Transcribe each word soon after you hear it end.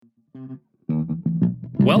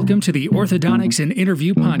Welcome to the Orthodontics and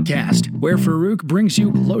Interview Podcast, where Farouk brings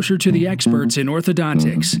you closer to the experts in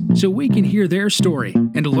orthodontics so we can hear their story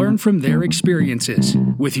and learn from their experiences.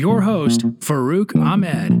 With your host, Farouk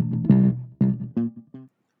Ahmed.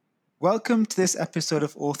 Welcome to this episode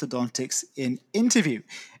of Orthodontics in Interview.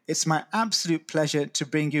 It's my absolute pleasure to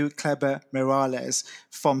bring you KLEBER MEIRELES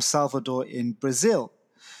from Salvador in Brazil.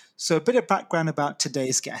 So a bit of background about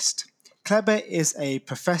today's guest. KLEBER is a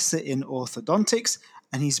professor in orthodontics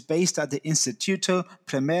and he's based at the Instituto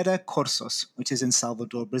Primeira Cursos, which is in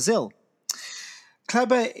Salvador, Brazil.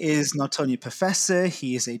 KLEBER is not only a professor,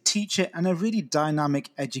 he is a teacher and a really dynamic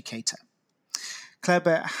educator.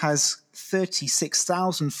 KLEBER has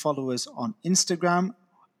 36,000 followers on Instagram,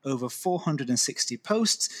 over 460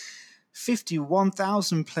 posts,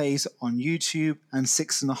 51,000 plays on YouTube, and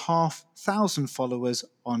 6,500 followers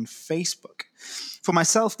on Facebook. For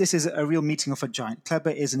myself, this is a real meeting of a giant.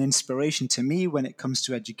 KLEBER is an inspiration to me when it comes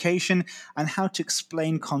to education and how to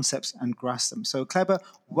explain concepts and grasp them. So KLEBER,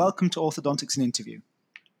 welcome to Orthodontics in Interview.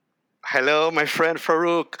 Hello, my friend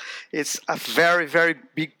Farouk. It's a very, very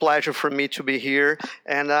big pleasure for me to be here.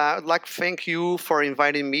 And I'd like to thank you for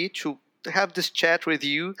inviting me to have this chat with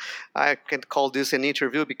you. I can call this an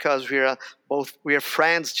interview because we are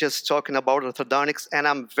friends just talking about orthodontics. And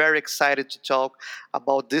I'm very excited to talk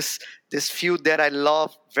about this field that I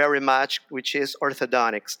love very much, which is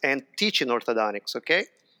orthodontics and teaching orthodontics, okay?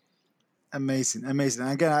 Amazing.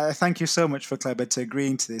 Again, I thank you so much for KLEBER to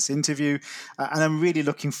agreeing to this interview. And I'm really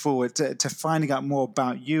looking forward to finding out more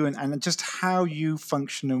about you and just how you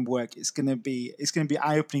function and work. It's going to be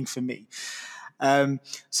eye-opening for me.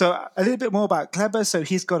 So a little bit more about KLEBER. So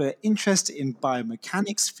he's got an interest in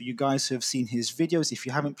biomechanics. For you guys who have seen his videos, if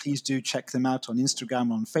you haven't, please do check them out on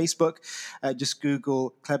Instagram, on Facebook. Just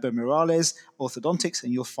Google KLEBER MEIRELES Orthodontics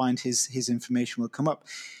and you'll find his information will come up.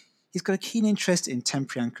 He's got a keen interest in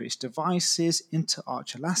temporary anchorage devices,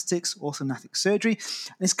 inter-arch elastics, orthodontic surgery,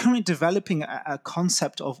 and is currently developing a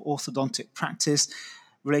concept of orthodontic practice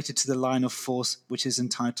related to the line of force, which is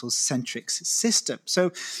entitled Centrix System.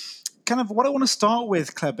 So kind of what I want to start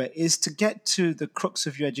with, KLEBER, is to get to the crux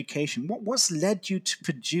of your education. What's led you to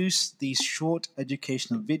produce these short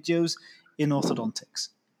educational videos in orthodontics?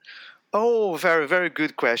 Oh, very, very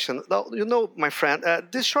good question. Well, my friend,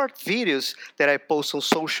 these short videos that I post on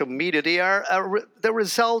social media, they are the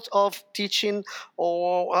result of teaching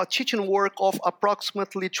work of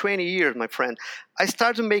approximately 20 years, my friend. I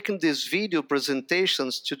started making these video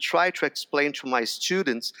presentations to try to explain to my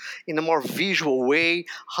students in a more visual way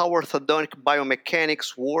how orthodontic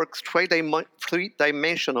biomechanics works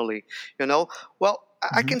three-dimensionally, Well,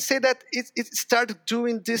 I can say that I started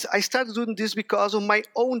doing this because of my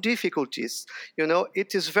own difficulties.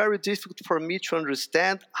 It is very difficult for me to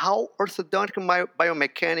understand how orthodontic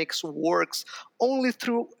biomechanics works only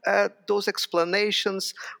through those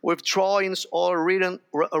explanations with drawings or written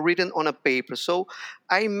on a paper. So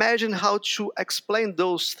I imagine how to explain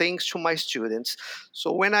those things to my students.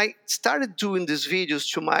 So when I started doing these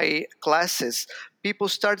videos to my classes, people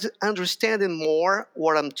started understanding more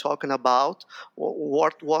what I'm talking about,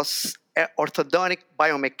 what was orthodontic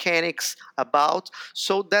biomechanics about.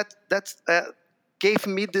 So that gave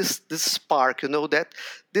me this spark, that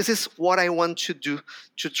this is what I want to do,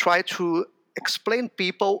 to try to explain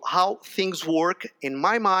people how things work in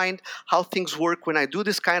my mind, how things work when I do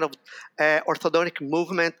this kind of orthodontic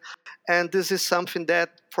movement. And this is something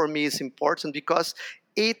that for me is important because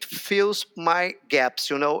it fills my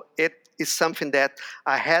gaps, It is something that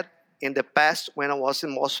I had in the past when I was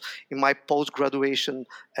in my post-graduation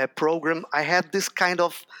program. I had this kind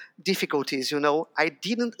of difficulties, I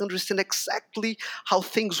didn't understand exactly how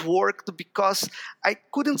things worked because I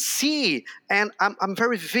couldn't see, and I'm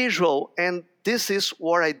very visual, and this is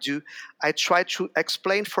what I do. I try to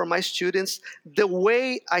explain for my students the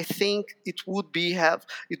way I think it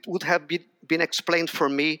would have been explained for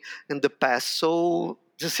me in the past. So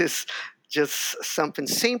this is just something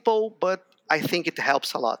simple, but I think it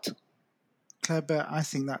helps a lot. KLEBER, I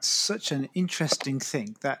think that's such an interesting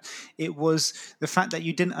thing, that it was the fact that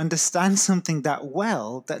you didn't understand something that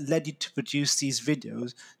well that led you to produce these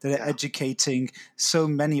videos that are educating so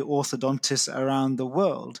many orthodontists around the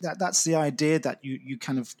world. That's the idea, that you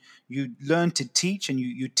learn to teach and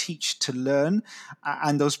you teach to learn,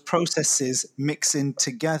 and those processes mix in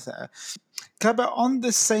together. KLEBER, on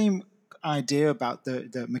the same idea about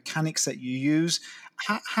the mechanics that you use,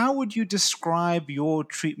 how would you describe your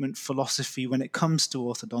treatment philosophy when it comes to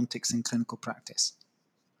orthodontics in clinical practice?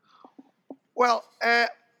 Well,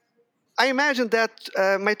 I imagine that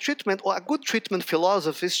my treatment, or a good treatment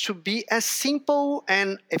philosophy, is to be as simple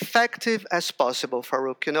and effective as possible,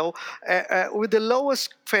 Farouk. With the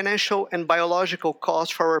lowest financial and biological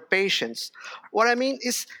cost for our patients. What I mean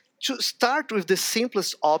is to start with the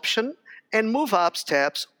simplest option and move up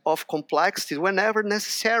steps of complexity whenever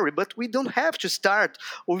necessary. But we don't have to start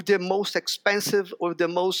with the most expensive or the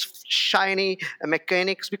most shiny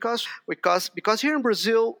mechanics because here in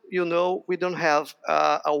Brazil, we don't have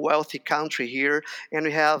a wealthy country here, and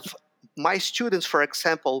we have my students, for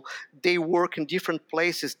example, they work in different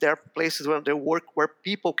places. There are places where they work where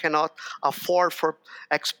people cannot afford for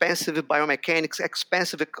expensive biomechanics,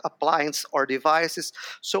 expensive appliance or devices.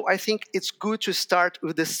 So I think it's good to start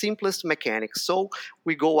with the simplest mechanics. So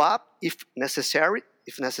we go up if necessary,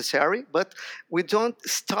 but we don't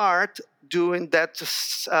start doing that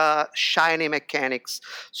shiny mechanics.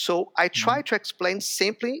 So I try to explain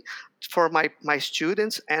simply for my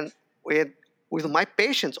students and with my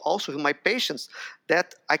patients, also with my patients,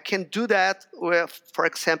 that I can do that with, for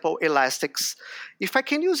example, elastics. If I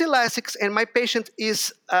can use elastics and my patient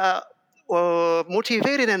is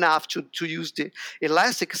motivated enough to use the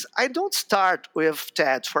elastics, I don't start with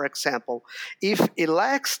TEDs, for example. If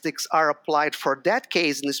elastics are applied for that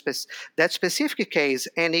case, that specific case,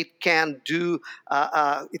 and it can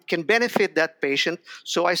benefit that patient,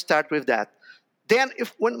 so I start with that. Then,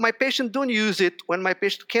 when my patient don't use it, when my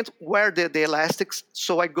patient can't wear the elastics,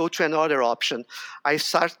 so I go to another option. I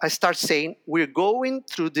start saying we're going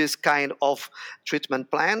through this kind of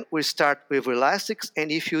treatment plan. We start with elastics,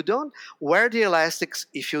 and if you don't wear the elastics,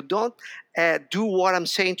 if you don't do what I'm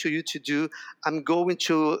saying to you to do, I'm going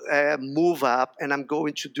to move up, and I'm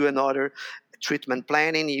going to do another treatment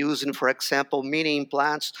planning using, for example, mini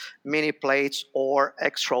implants, mini plates, or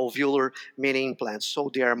extraovular mini implants.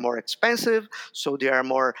 So they are more expensive, so they are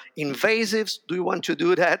more invasive. Do you want to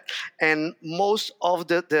do that? And most of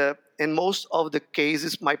in most of the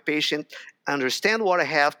cases, my patient understand what I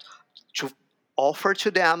have to offer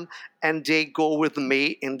to them, and they go with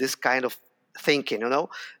me in this kind of thinking.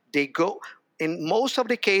 They go in most of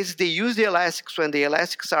the cases, they use the elastics when the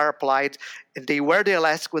elastics are applied, and they wear the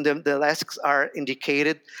elastic when the elastics are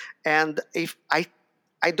indicated. And if I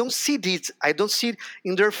don't see these, I don't see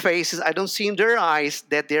in their faces, I don't see in their eyes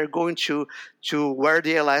that they're going to wear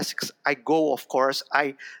the elastics. I go, of course,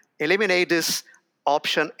 I eliminate this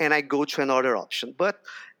option and I go to another option. But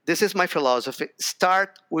this is my philosophy.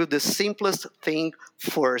 Start with the simplest thing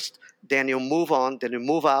first, then you move on, then you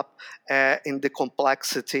move up in the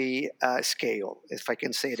complexity scale, if I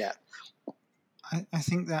can say that. I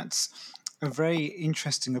think that's a very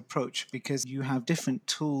interesting approach because you have different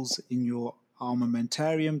tools in your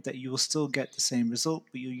armamentarium that you will still get the same result,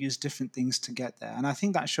 but you use different things to get there. And I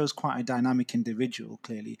think that shows quite a dynamic individual,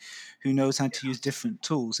 clearly, who knows how to use different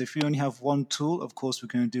tools. If we only have one tool, of course, we're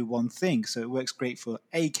going to do one thing. So it works great for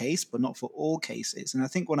a case, but not for all cases. And I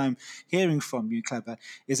think what I'm hearing from you, KLEBER,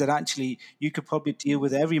 is that actually you could probably deal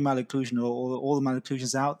with every malocclusion or all the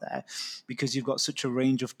malocclusions out there because you've got such a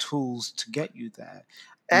range of tools to get you there.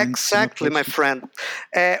 And some Exactly, my approaches. friend.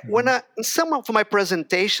 In some of my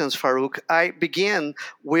presentations, Farouk, I begin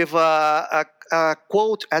with a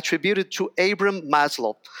quote attributed to Abraham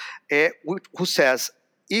Maslow, who says,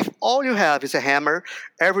 "If all you have is a hammer,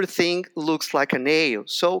 everything looks like a nail."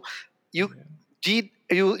 So you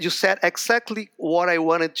you said exactly what I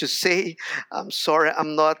wanted to say. I'm sorry,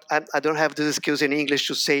 I don't have the skills in English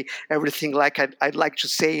to say everything like I'd like to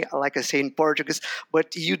say, like I say in Portuguese,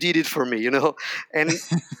 but you did it for me. And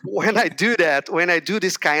when I do that, when I do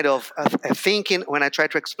this kind of thinking, when I try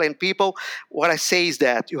to explain people, what I say is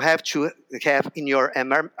that you have to have in your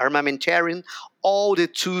armamentarium all the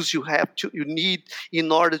tools you need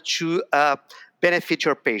in order to benefit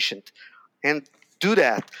your patient, and do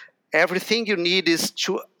that. Everything you need is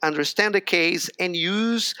to understand the case and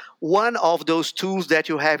use one of those tools that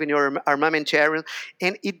you have in your armamentarium.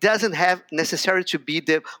 And it doesn't have necessarily to be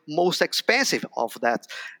the most expensive of that.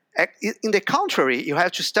 In the contrary, you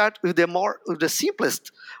have to start with the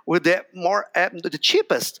simplest, with the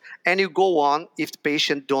cheapest, and you go on if the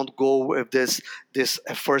patient don't go with this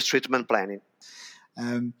first treatment planning.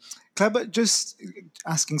 KLEBER, just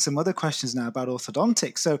asking some other questions now about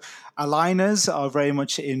orthodontics. So aligners are very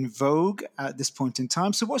much in vogue at this point in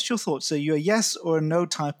time. So what's your thoughts? So you're a yes or a no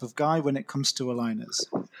type of guy when it comes to aligners?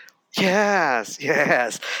 Yes,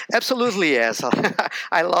 absolutely yes.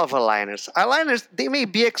 I love aligners. Aligners, they may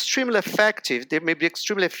be extremely effective, they may be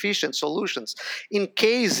extremely efficient solutions in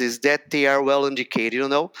cases that they are well indicated.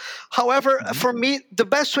 However, for me, the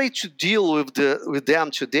best way to deal with them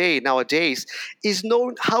nowadays, is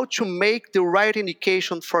knowing how to make the right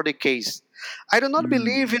indication for the case. I do not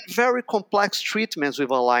believe Mm. in very complex treatments with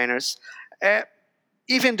aligners. Uh,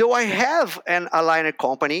 Even though I have an aligner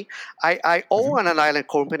company, I Mhm. own an aligner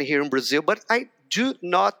company here in Brazil, but I do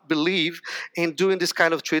not believe in doing this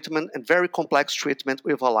kind of treatment and very complex treatment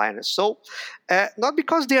with aligners. So, not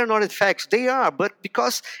because they are not effective, they are, but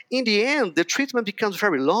because in the end, the treatment becomes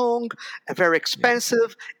very long and very Yeah. expensive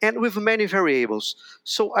and with many variables.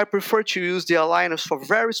 So, I prefer to use the aligners for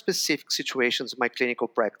very specific situations in my clinical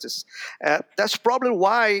practice. That's probably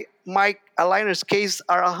why my aligners case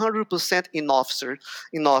are 100% in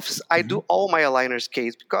office. I do Mhm. all my aligners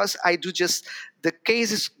case because I do just the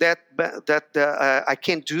cases that I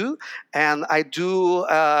can do, and I do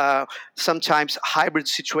sometimes hybrid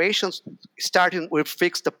situations, starting with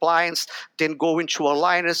fixed appliance, then going to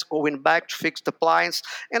aligners, going back to fixed appliance,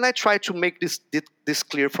 and I try to make this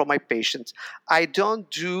clear for my patients. I don't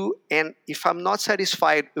do, and if I'm not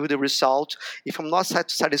satisfied with the result, if I'm not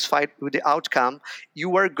satisfied with the outcome,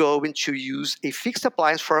 you are going to use a fixed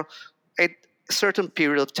appliance for a certain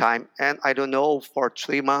period of time, and I don't know, for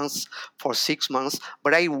 3 months, for 6 months,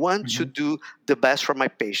 but I want to Mhm. do the best for my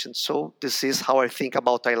patients. So this is how I think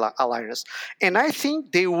about aligners, and I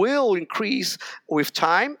think they will increase with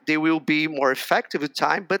time, they will be more effective with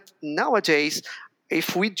time, but nowadays,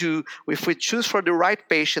 if we choose for the right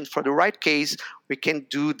patient, for the right case, we can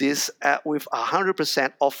do this with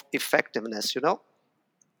 100% of effectiveness, you know.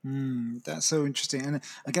 That's so interesting. And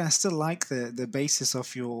again, I still like the basis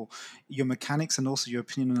of your mechanics and also your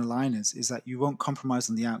opinion on aligners is that you won't compromise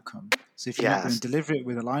on the outcome. So if you're not going to Yes. deliver it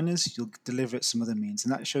with aligners, you'll deliver it some other means.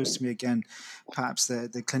 And that shows to me again, perhaps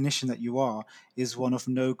the clinician that you are is one of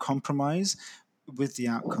no compromise with the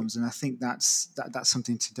outcomes. And I think that's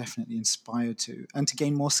something to definitely inspire to and to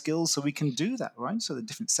gain more skills so we can do that, right? So the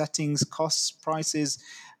different settings, costs, prices,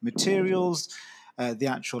 materials, the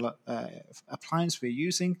actual appliance we're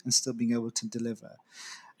using and still being able to deliver.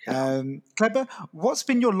 Yeah. KLEBER, what's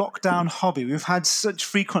been your lockdown hobby? We've had such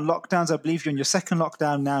frequent lockdowns. I believe you're in your second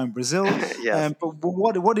lockdown now in Brazil. Yes. But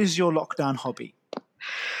what is your lockdown hobby?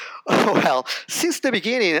 Well, since the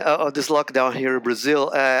beginning of this lockdown here in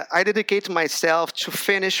Brazil, I dedicate myself to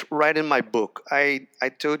finish writing my book. I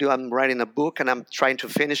told you I'm writing a book and I'm trying to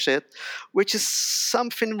finish it, which is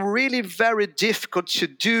something really very difficult to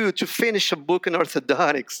do, to finish a book in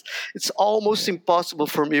orthodontics. It's almost Yeah. impossible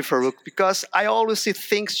for me, Farouk, because I always see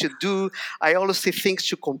things to do, I always see things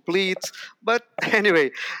to complete. But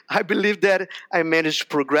anyway, I believe that I managed to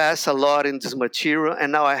progress a lot in this material,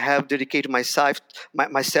 and now I have dedicated myself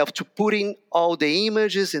to putting all the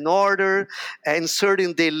images in order,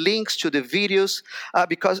 inserting the links to the videos,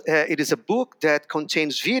 because it is a book that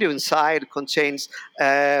contains video inside, contains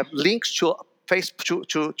links to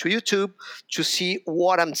to YouTube to see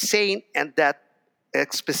what I'm saying and that a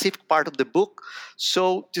specific part of the book.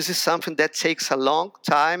 So this is something that takes a long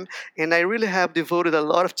time, and I really have devoted a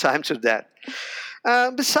lot of time to that.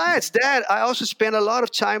 Besides that, I also spend a lot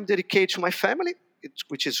of time dedicated to my family,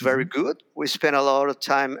 which is very Hmm. good. We spend a lot of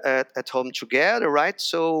time at home together, right?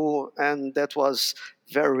 So, and that was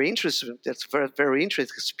very interesting. That's very, very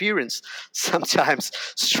interesting experience. Sometimes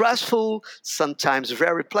stressful, sometimes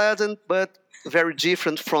very pleasant, but very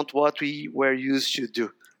different from what we were used to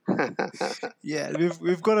do. Yeah,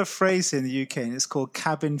 we've got a phrase in the UK, and it's called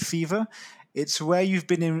cabin fever. It's where you've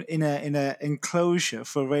been in a enclosure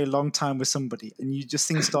for a very long time with somebody, and you just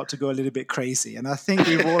things start to go a little bit crazy. And I think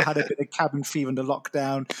we've all had a bit of cabin fever in the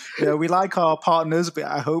lockdown. You know, we like our partners, but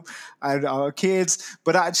I hope, and our kids,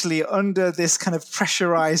 but actually under this kind of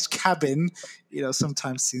pressurized cabin, you know,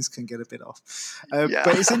 sometimes things can get a bit off. Yeah.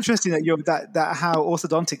 But it's interesting that that how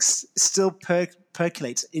orthodontics still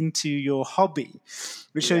percolates into your hobby,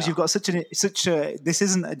 which shows Yeah. you've got such a this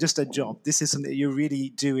isn't just a job. This is something you really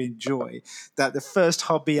do enjoy. That the first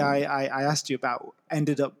hobby I asked you about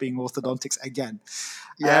ended up being orthodontics again.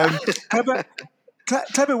 Yeah. Kleber,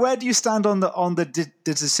 Kleber, where do you stand on the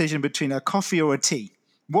decision between a coffee or a tea?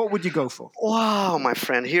 What would you go for? Wow, my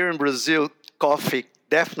friend, here in Brazil, coffee,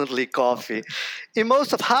 definitely Coffee. coffee. In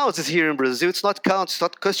most of houses here in Brazil, it's not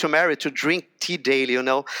customary to drink tea daily, you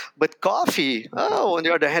know. But coffee, oh, on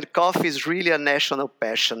the other hand, coffee is really a national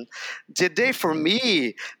passion. The day for Yeah.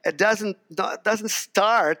 me, it doesn't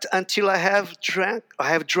start until I have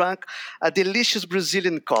drunk a delicious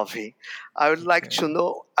Brazilian coffee. I would like to Okay.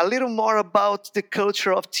 know a little more about the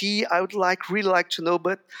culture of tea. I would really like to know,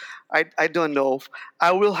 but I don't know.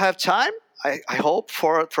 I will have time. I hope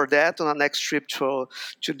for that on our next trip to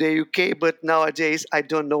the UK. But nowadays, I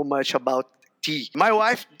don't know much about tea. My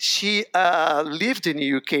wife, she lived in the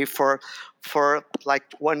UK for like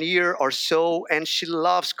 1 year or so, and she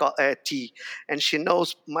loves tea, and she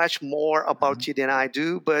knows much more about tea than I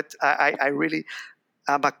do. But I really,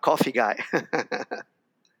 I'm a coffee guy.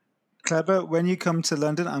 KLEBER, when you come to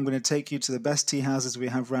London, I'm going to take you to the best tea houses we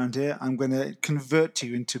have around here. I'm going to convert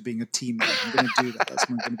you into being a tea man. I'm going to do that. That's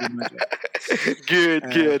going to be my job. Good.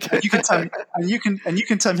 And you can tell me, and you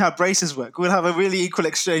can tell me how braces work. We'll have a really equal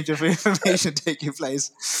exchange of information taking place.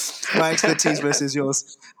 My expertise versus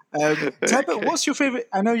yours. KLEBER, what's your favorite?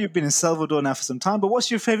 I know you've been in Salvador now for some time, but what's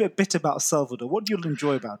your favorite bit about Salvador? What do you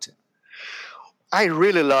enjoy about it? I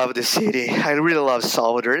really love the city. I really love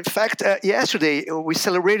Salvador. In fact, yesterday we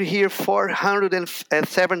celebrated here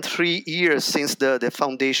 473 years since the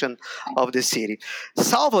foundation of the city.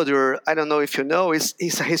 Salvador, I don't know if you know, is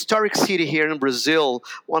a historic city here in Brazil,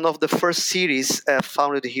 one of the first cities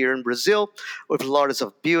founded here in Brazil, with lots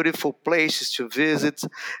of beautiful places to visit.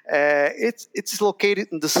 It's located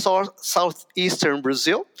in the southeastern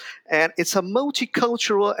Brazil, and it's a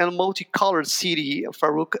multicultural and multicolored city,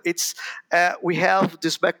 Farouk. We have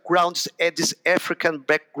these backgrounds, these African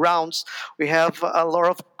backgrounds. We have a lot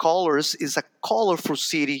of colors. It's a colorful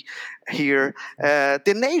city here.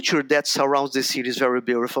 The nature that surrounds the city is very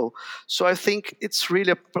beautiful. So I think it's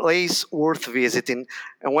really a place worth visiting.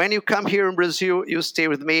 And when you come here in Brazil, you stay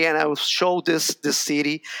with me, and I will show this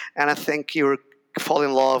city. And I think you'll fall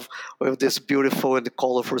in love with this beautiful and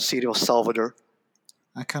colorful city of Salvador.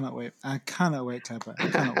 I cannot wait. I cannot wait, KLEBER. I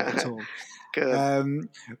cannot wait at all. Good.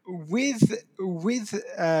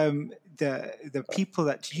 The people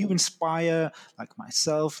that you inspire, like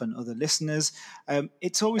myself and other listeners,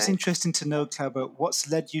 it's always interesting to know, KLEBER, what's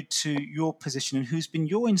led you to your position and who's been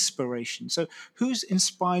your inspiration. So, who's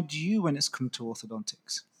inspired you when it's come to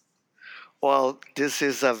orthodontics? Well, this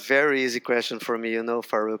is a very easy question for me,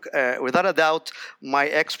 Farouk. Without a doubt, my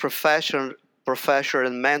professor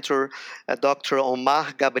and mentor, Dr.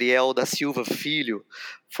 Omar Gabriel da Silva Filho,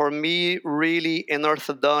 for me, really an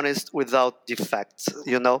orthodontist without defects,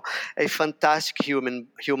 a fantastic human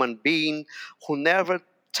being who never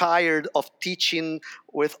tired of teaching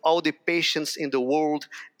with all the patience in the world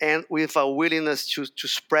and with a willingness to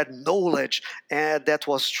spread knowledge, and that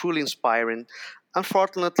was truly inspiring.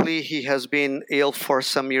 Unfortunately, he has been ill for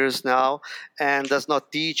some years now and does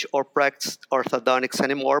not teach or practice orthodontics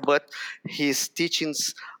anymore, but his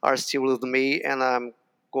teachings are still with me, and I'm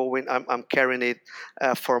carrying it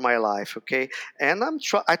for my life, okay? And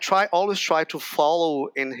always try to follow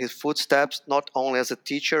in his footsteps, not only as a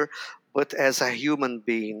teacher, but as a human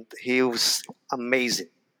being. He was amazing.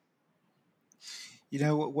 You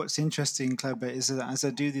know what's interesting, KLEBER, is that as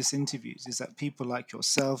I do these interviews, is that people like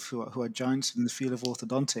yourself, who are giants in the field of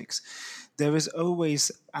orthodontics, there is always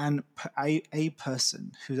a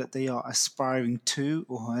person who that they are aspiring to,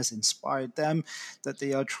 or who has inspired them, that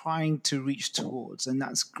they are trying to reach towards. And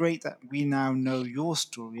that's great that we now know your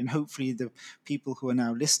story, and hopefully the people who are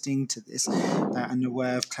now listening to this and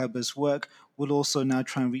aware of KLEBER's work will also now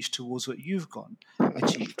try and reach towards what you've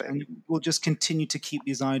achieved. And we'll just continue to keep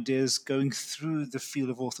these ideas going through the field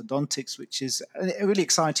of orthodontics, which is a really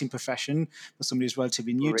exciting profession for somebody who's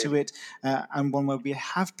relatively new to it, and one where we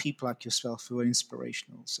have people like yourself who are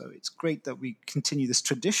inspirational. So it's great that we continue this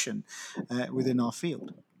tradition within our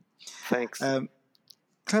field. Thanks.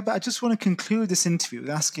 KLEBER, I just want to conclude this interview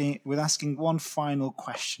with asking one final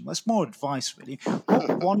question. Well, it's more advice, really.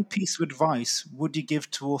 What one piece of advice would you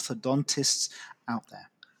give to orthodontists out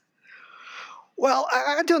there? Well,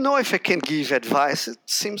 I don't know if I can give advice. It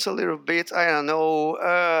seems a little bit, I don't know,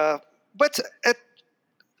 but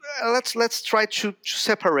let's try to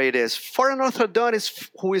separate this. For an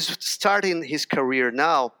orthodontist who is starting his career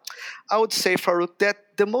now, I would say, Farouk, that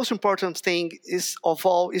the most important thing is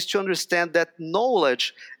to understand that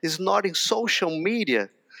knowledge is not in social media,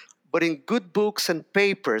 but in good books and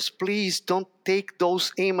papers. Please don't take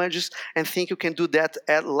those images and think you can do that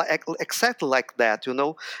exactly like that,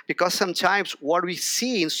 because sometimes what we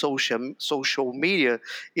see in social media,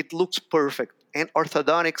 it looks perfect. And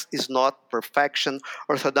orthodontics is not perfection.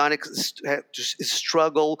 Orthodontics is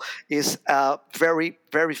struggle, is very,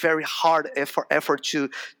 very, very hard effort to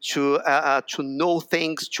know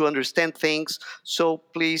things, to understand things. So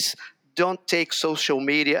please don't take social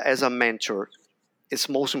media as a mentor. It's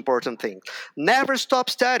the most important thing. Never stop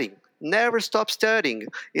studying. Never stop studying.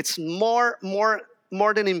 It's more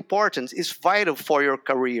than important. It's vital for your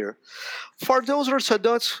career. For those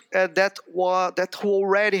orthodontists that who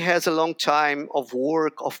already has a long time of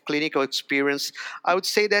work, of clinical experience, I would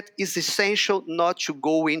say that it's essential not to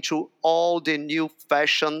go into all the new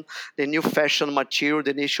fashion material,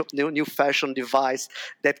 the new fashion device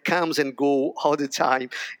that comes and go all the time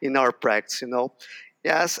in our practice.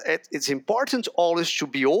 Yes, it's important always to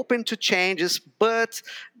be open to changes, but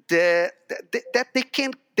they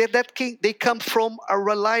come from a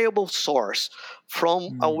reliable source,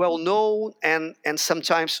 from a well-known and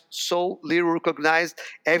sometimes so little recognized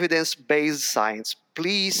evidence-based science.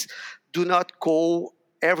 Please do not go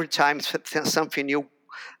every time something new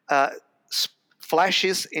uh,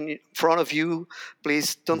 flashes in front of you.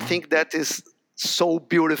 Please don't think that is so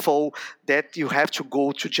beautiful that you have to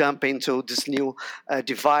go to jump into this new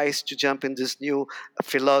device, to jump in this new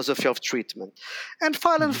philosophy of treatment. And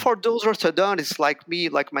finally, for those orthodontists like me,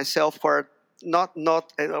 like myself, who are not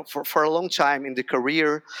for a long time in the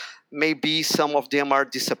career, maybe some of them are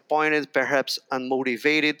disappointed, perhaps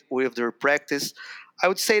unmotivated with their practice. I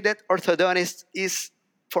would say that orthodontist is,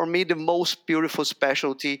 for me, the most beautiful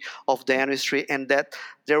specialty of dentistry, and that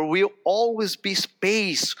there will always be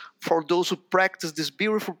space for those who practice this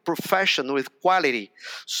beautiful profession with quality.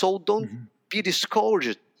 So don't be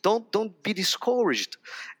discouraged. Don't be discouraged,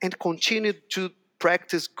 and continue to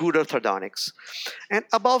practice good orthodontics. And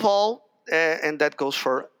above all, and that goes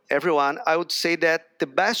for everyone, I would say that the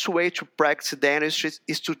best way to practice dentistry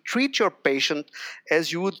is to treat your patient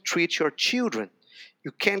as you would treat your children.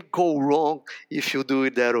 You can't go wrong if you do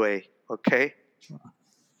it that way. Okay?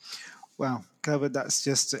 Wow, Kleber, that's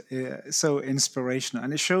just so inspirational.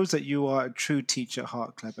 And it shows that you are a true teacher at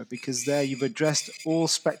heart, Kleber, because there you've addressed all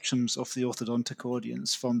spectrums of the orthodontic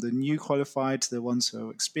audience, from the new qualified to the ones who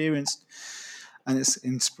are experienced, and it's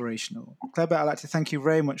inspirational. Kleber, I'd like to thank you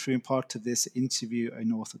very much for being part of this interview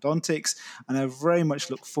in orthodontics, and I very much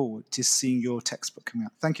look forward to seeing your textbook coming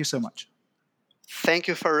out. Thank you so much. Thank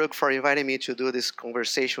you, Farouk, for inviting me to do this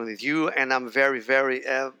conversation with you. And I'm very, very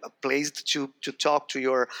pleased to talk to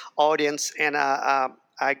your audience. And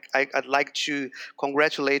I'd like to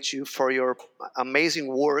congratulate you for your amazing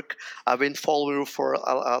work. I've been following you for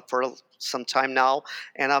some time now,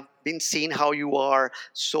 and I've been seeing how you are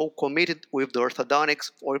so committed with the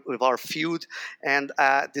orthodontics, with our field. And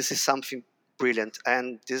this is something brilliant.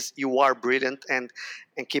 And you are brilliant, and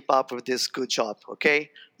keep up with this good job. Okay?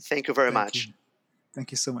 Thank you very much.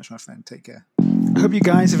 Thank you so much, my friend. Take care. I hope you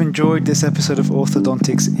guys have enjoyed this episode of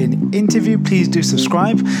Orthodontics in Interview. Please do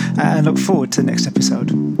subscribe and look forward to the next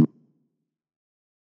episode.